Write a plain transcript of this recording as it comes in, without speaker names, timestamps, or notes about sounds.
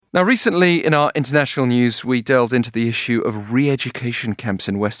Now, recently in our international news, we delved into the issue of re-education camps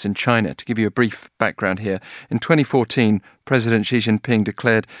in Western China. To give you a brief background here, in 2014, President Xi Jinping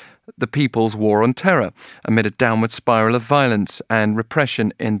declared the People's War on Terror amid a downward spiral of violence and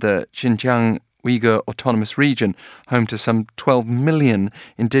repression in the Xinjiang Uyghur Autonomous Region, home to some 12 million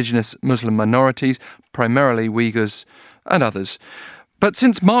indigenous Muslim minorities, primarily Uyghurs and others. But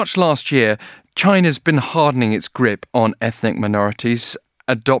since March last year, China's been hardening its grip on ethnic minorities,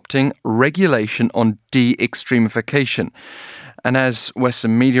 adopting regulation on de-extremification. And as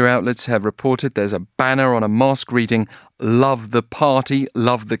Western media outlets have reported, there's a banner on a mosque reading, "Love the party,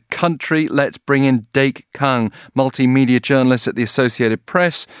 love the country." Let's bring in Dake Kang Multimedia journalist at the Associated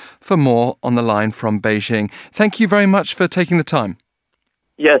Press for more on the line from Beijing. Thank you very much for taking the time.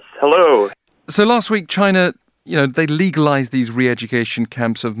 Yes, hello. So last week, China, they legalized these re-education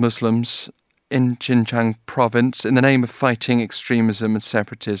camps of Muslims in Xinjiang province in the name of fighting extremism and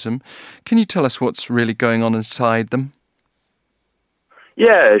separatism. Can you tell us what's really going on inside them?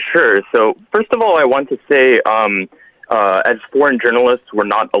 Yeah, sure. So first of all, I want to say, as foreign journalists, we're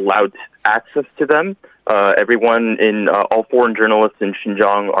not allowed access to them. All foreign journalists in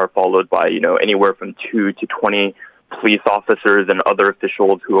Xinjiang are followed by, anywhere from 2 to 20 police officers and other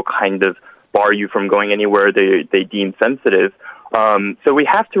officials who will kind of bar you from going anywhere they deem sensitive. So we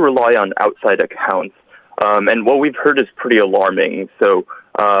have to rely on outside accounts. And what we've heard is pretty alarming. So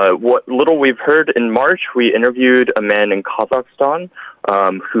what little we've heard in March, we interviewed a man in Kazakhstan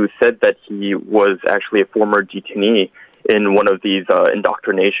who said that he was actually a former detainee in one of these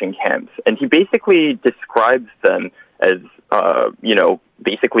indoctrination camps. And he basically describes them as,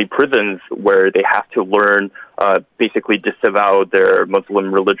 basically prisons where they have to learn, basically disavow their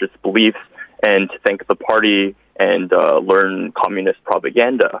Muslim religious beliefs and to thank the party and learn communist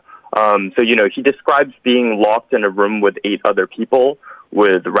propaganda. So he describes being locked in a room with 8 other people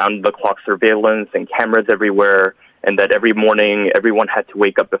with round-the-clock surveillance and cameras everywhere, and that every morning everyone had to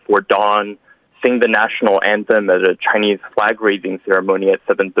wake up before dawn, sing the national anthem at a Chinese flag-raising ceremony at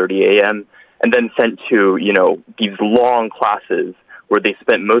 7:30 a.m., and then sent to, these long classes where they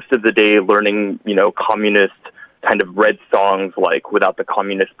spent most of the day learning, communist kind of red songs like "Without the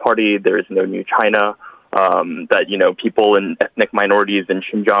Communist Party, there is no new China," that, people in ethnic minorities in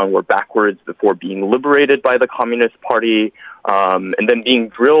Xinjiang were backwards before being liberated by the Communist Party, and then being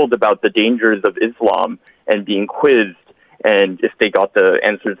drilled about the dangers of Islam and being quizzed. And if they got the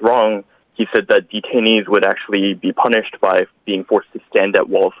answers wrong, he said that detainees would actually be punished by being forced to stand at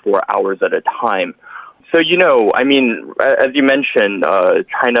walls for hours at a time. So, as you mentioned,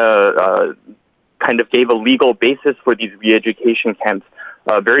 China kind of gave a legal basis for these re-education camps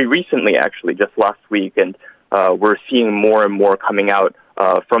very recently, actually, just last week, and we're seeing more and more coming out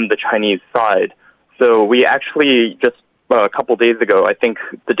from the Chinese side. So we actually just a couple days ago, I think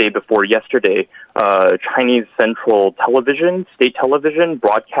the day before yesterday, Chinese Central Television, state television,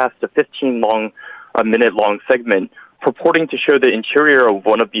 broadcast a 15-minute-long segment purporting to show the interior of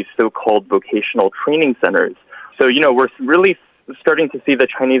one of these so-called vocational training centers. So, we're really starting to see the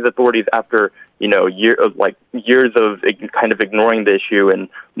Chinese authorities after, years of kind of ignoring the issue and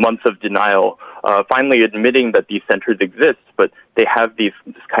months of denial, finally admitting that these centers exist, but they have this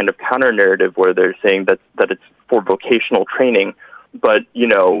kind of counter narrative where they're saying that it's for vocational training, but,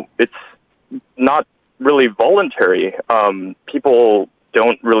 it's not really voluntary. People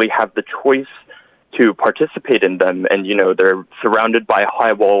don't really have the choice to participate in them, and, they're surrounded by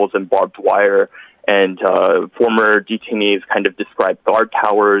high walls and barbed wire. And former detainees kind of describe guard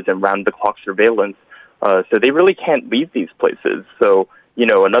towers and round-the-clock surveillance. So they really can't leave these places. So,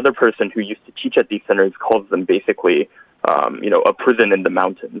 another person who used to teach at these centers calls them basically, a prison in the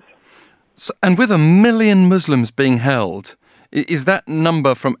mountains. So, and with 1 million Muslims being held, is that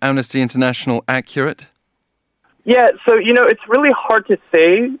number from Amnesty International accurate? Yeah, so, it's really hard to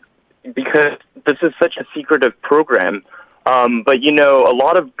say because this is such a secretive program. But, a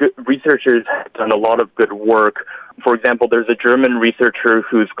lot of good researchers have done a lot of good work. For example, there's a German researcher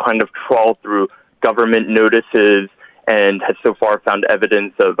who's kind of trawled through government notices and has so far found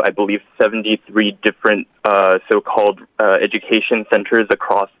evidence of, I believe, 73 different so-called education centers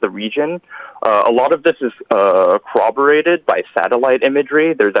across the region. A lot of this is corroborated by satellite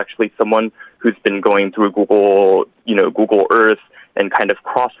imagery. There's actually someone who's been going through Google Earth and kind of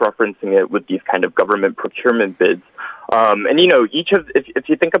cross-referencing it with these kind of government procurement bids. And, if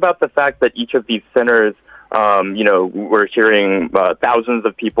you think about the fact that each of these centers, we're hearing thousands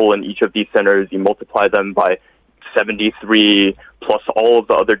of people in each of these centers, you multiply them by 73 plus all of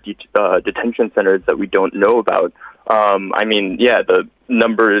the other detention centers that we don't know about. The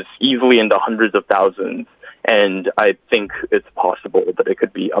number is easily in the hundreds of thousands. And I think it's possible that it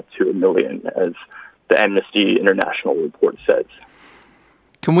could be up to 1 million, as the Amnesty International report says.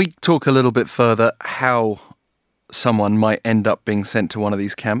 Can we talk a little bit further how someone might end up being sent to one of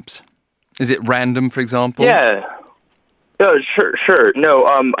these camps? Is it random, for example? Yeah. Sure. No,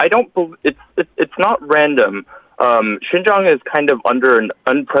 I don't. It's not random. Xinjiang is kind of under an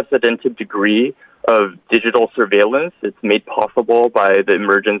unprecedented degree of digital surveillance. It's made possible by the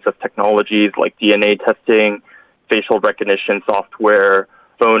emergence of technologies like DNA testing, facial recognition software,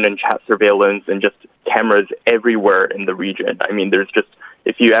 phone and chat surveillance, and just cameras everywhere in the region. I mean,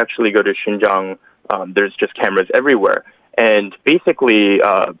 if you actually go to Xinjiang, there's just cameras everywhere. And basically,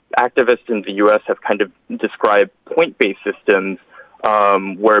 activists in the U.S. have kind of described point-based systems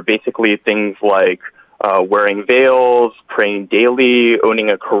where basically things like wearing veils, praying daily,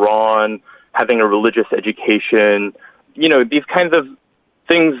 owning a Quran, having a religious education, these kinds of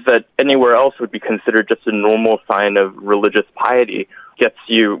things that anywhere else would be considered just a normal sign of religious piety gets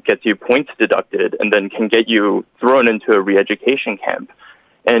you points deducted and then can get you thrown into a re-education camp.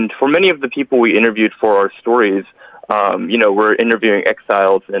 And for many of the people we interviewed for our stories, we're interviewing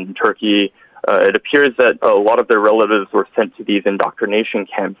exiles in Turkey. It appears that a lot of their relatives were sent to these indoctrination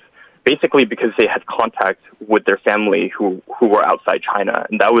camps basically because they had contact with their family who were outside China,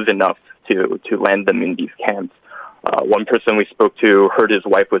 and that was enough to land them in these camps. One person we spoke to heard his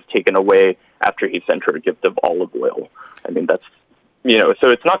wife was taken away after he sent her a gift of olive oil. I mean, that's, so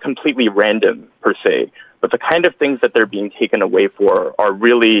it's not completely random per se, but the kind of things that they're being taken away for are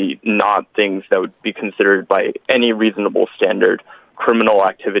really not things that would be considered by any reasonable standard criminal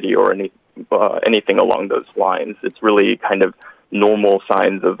activity or anything along those lines. It's really kind of normal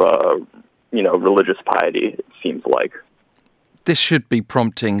signs of, religious piety, it seems like. This should be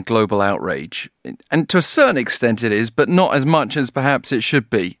prompting global outrage. And to a certain extent it is, but not as much as perhaps it should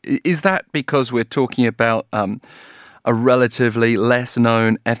be. Is that because we're talking about a relatively less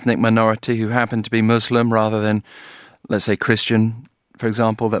known ethnic minority who happen to be Muslim rather than, let's say, Christian, for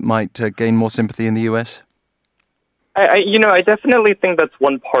example, that might gain more sympathy in the US? I definitely think that's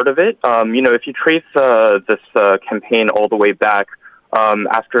one part of it. If you trace this campaign all the way back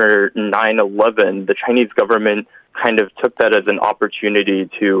after 9/11, the Chinese government kind of took that as an opportunity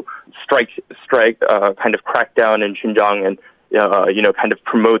to strike, kind of crack down in Xinjiang and, kind of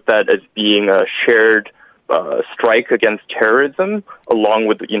promote that as being a shared strike against terrorism, along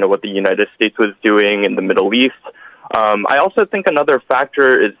with, what the United States was doing in the Middle East. I also think another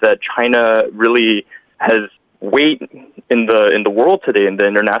factor is that China really has weight in the world today, in the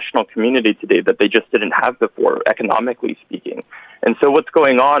international community today, that they just didn't have before, economically speaking. And so what's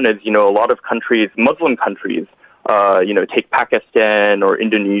going on is, a lot of countries, Muslim countries, take Pakistan or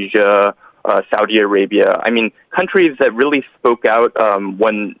Indonesia, Saudi Arabia. I mean, countries that really spoke out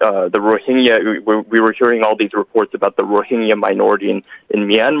when the Rohingya, we were hearing all these reports about the Rohingya minority in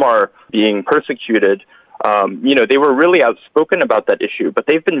Myanmar being persecuted. They were really outspoken about that issue, but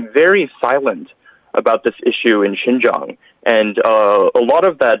they've been very silent about this issue in Xinjiang. And a lot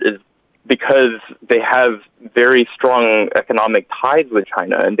of that is because they have very strong economic ties with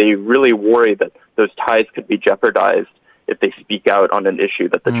China, and they really worry that those ties could be jeopardized if they speak out on an issue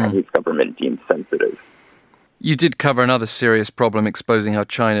that the Chinese government deems sensitive. You did cover another serious problem, exposing how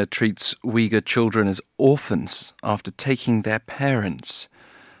China treats Uyghur children as orphans after taking their parents.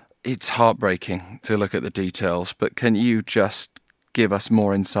 It's heartbreaking to look at the details, but can you just give us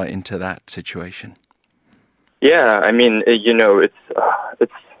more insight into that situation? Yeah, I mean, it's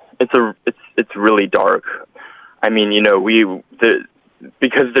really dark. I mean,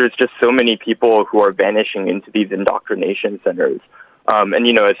 because there's just so many people who are vanishing into these indoctrination centers.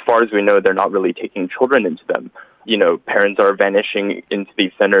 And, as far as we know, they're not really taking children into them. Parents are vanishing into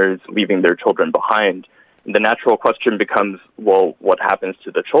these centers, leaving their children behind. The natural question becomes, well, what happens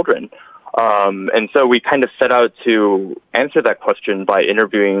to the children? And so we kind of set out to answer that question by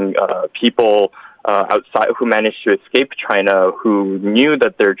interviewing people outside who managed to escape China, who knew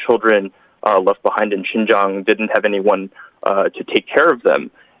that their children left behind in Xinjiang didn't have anyone to take care of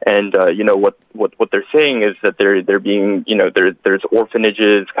them. And what they're saying is that they're being, there's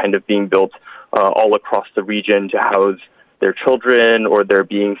orphanages kind of being built all across the region to house their children, or they're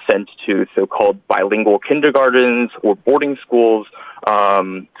being sent to so-called bilingual kindergartens or boarding schools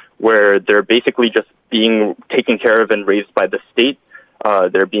where they're basically just being taken care of and raised by the state.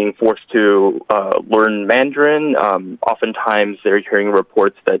 They're being forced to learn Mandarin. Oftentimes they're hearing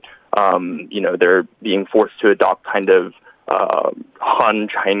reports that, they're being forced to adopt kind of Han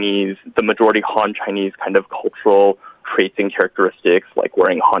Chinese, the majority Han Chinese kind of cultural traits and characteristics, like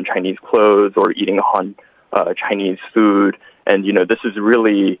wearing Han Chinese clothes or eating Han Chinese food. And, this is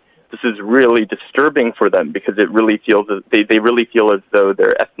really this is really disturbing for them because it really feels they really feel as though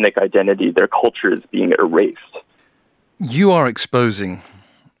their ethnic identity, their culture is being erased. You are exposing,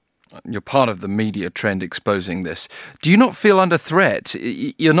 you're part of the media trend exposing this. Do you not feel under threat?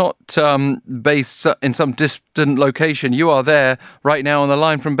 You're not based in some distant location. You are there right now on the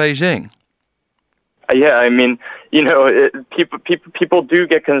line from Beijing. Yeah, I mean, people do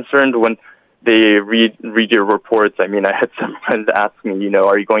get concerned when they read your reports. I mean, I had some friends ask me,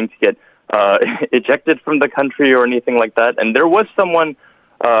 are you going to get ejected from the country or anything like that? And there was someone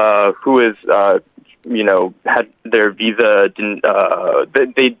who is, had their visa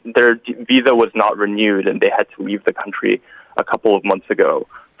their visa was not renewed, and they had to leave the country a couple of months ago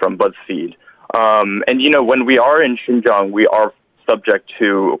from BuzzFeed. And when we are in Xinjiang, we are subject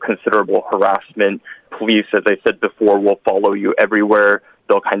to considerable harassment. Police, as I said before, will follow you everywhere.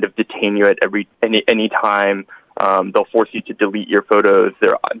 They'll kind of detain you at any time. They'll force you to delete your photos.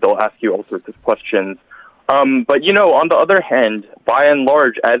 They'll ask you all sorts of questions. But, on the other hand, by and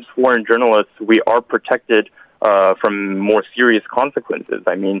large, as foreign journalists, we are protected from more serious consequences.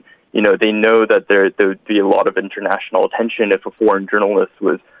 I mean, they know that there would be a lot of international attention if a foreign journalist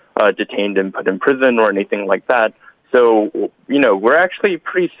was detained and put in prison or anything like that. So, we're actually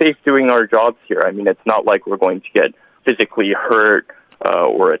pretty safe doing our jobs here. I mean, it's not like we're going to get physically hurt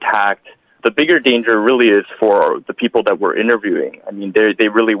or attacked. The bigger danger really is for the people that we're interviewing. I mean, they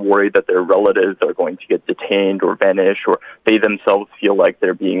really worry that their relatives are going to get detained or vanish, or they themselves feel like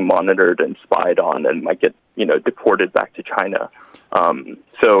they're being monitored and spied on and might get, deported back to China.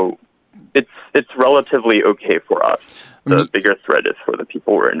 So it's relatively okay for us. The bigger threat is for the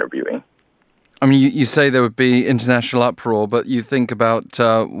people we're interviewing. I mean, you say there would be international uproar, but you think about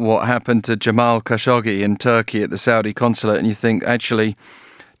what happened to Jamal Khashoggi in Turkey at the Saudi consulate, and you think, actually,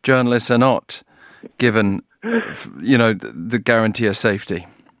 journalists are not given, the guarantee of safety.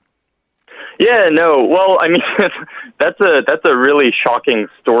 Yeah, no. Well, I mean, that's a really shocking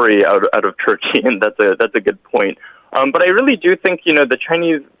story out of Turkey, and that's a good point. But I really do think, the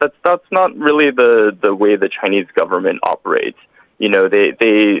Chinese, that's not really the way the Chinese government operates.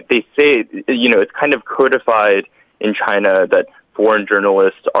 They say, it's kind of codified in China that foreign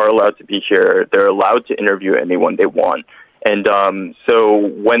journalists are allowed to be here. They're allowed to interview anyone they want. And so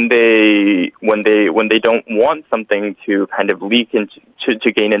when they don't want something to kind of leak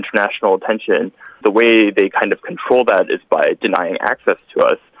to gain international attention, the way they kind of control that is by denying access to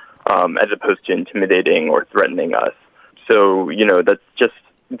us, as opposed to intimidating or threatening us. So that's just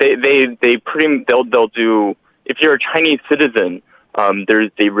they'll do. If you're a Chinese citizen,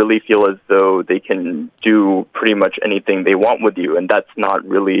 they really feel as though they can do pretty much anything they want with you, and that's not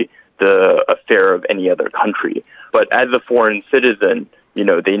really the affair of any other country. But as a foreign citizen, they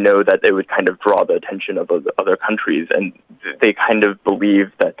know that they would kind of draw the attention of other countries, and they kind of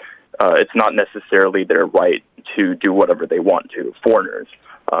believe that it's not necessarily their right to do whatever they want to, foreigners.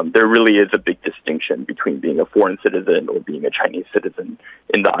 There really is a big distinction between being a foreign citizen or being a Chinese citizen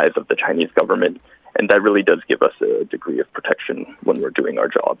in the eyes of the Chinese government. And that really does give us a degree of protection when we're doing our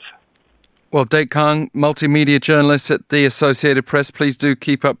jobs. Well, Dake Kang, multimedia journalist at the Associated Press, please do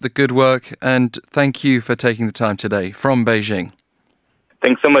keep up the good work. And thank you for taking the time today from Beijing.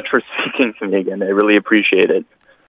 Thanks so much for speaking to me again. I really appreciate it.